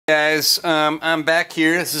Guys, I'm back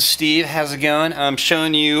here. This is Steve. How's it going? I'm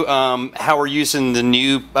showing you how we're using the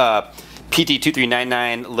new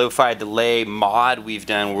PT2399 Lo-Fi Delay mod we've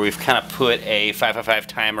done, where we've kind of put a 555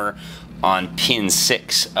 timer on pin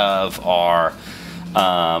 6 of our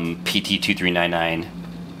PT2399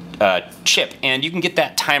 chip. And you can get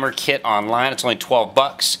that timer kit online. It's only 12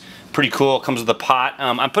 bucks. Pretty cool. It comes with a pot.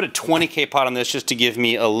 I put a 20K pot on this just to give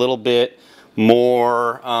me a little bit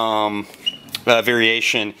more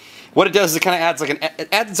variation. What it does is it kind of adds it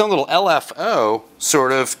adds its own little LFO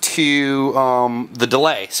sort of to the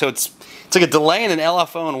delay. So it's like a delay and an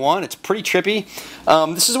LFO in one. It's pretty trippy.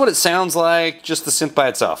 This is what it sounds like, just the synth by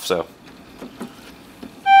itself. So.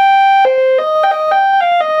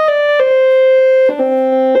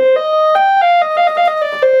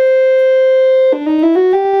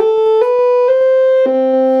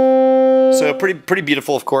 So pretty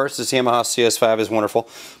beautiful, of course. This Yamaha CS-5 is wonderful.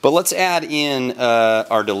 But let's add in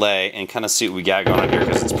our delay and kind of see what we got going on here,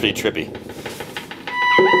 because it's pretty trippy.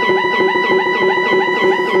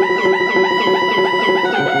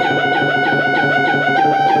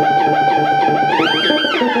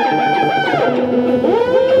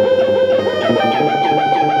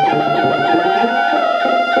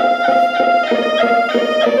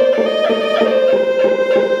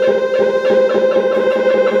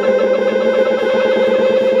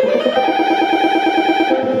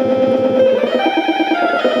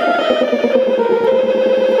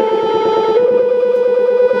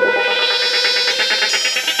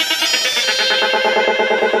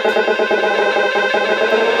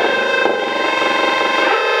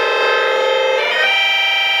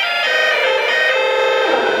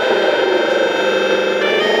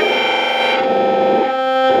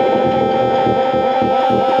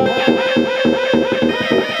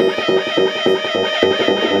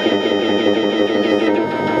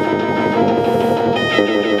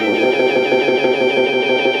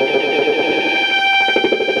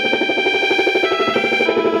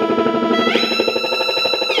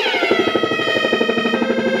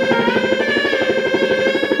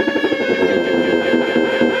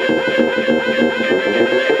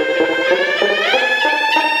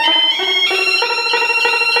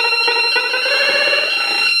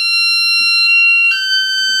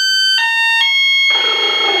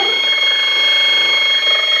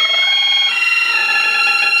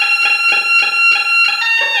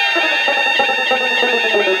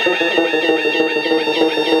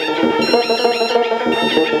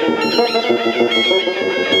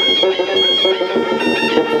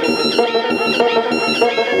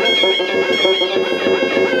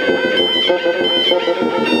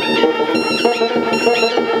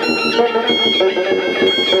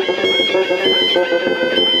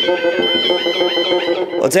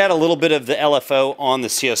 Let's add a little bit of the LFO on the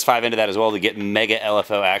CS-5 into that as well to get mega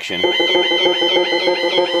LFO action.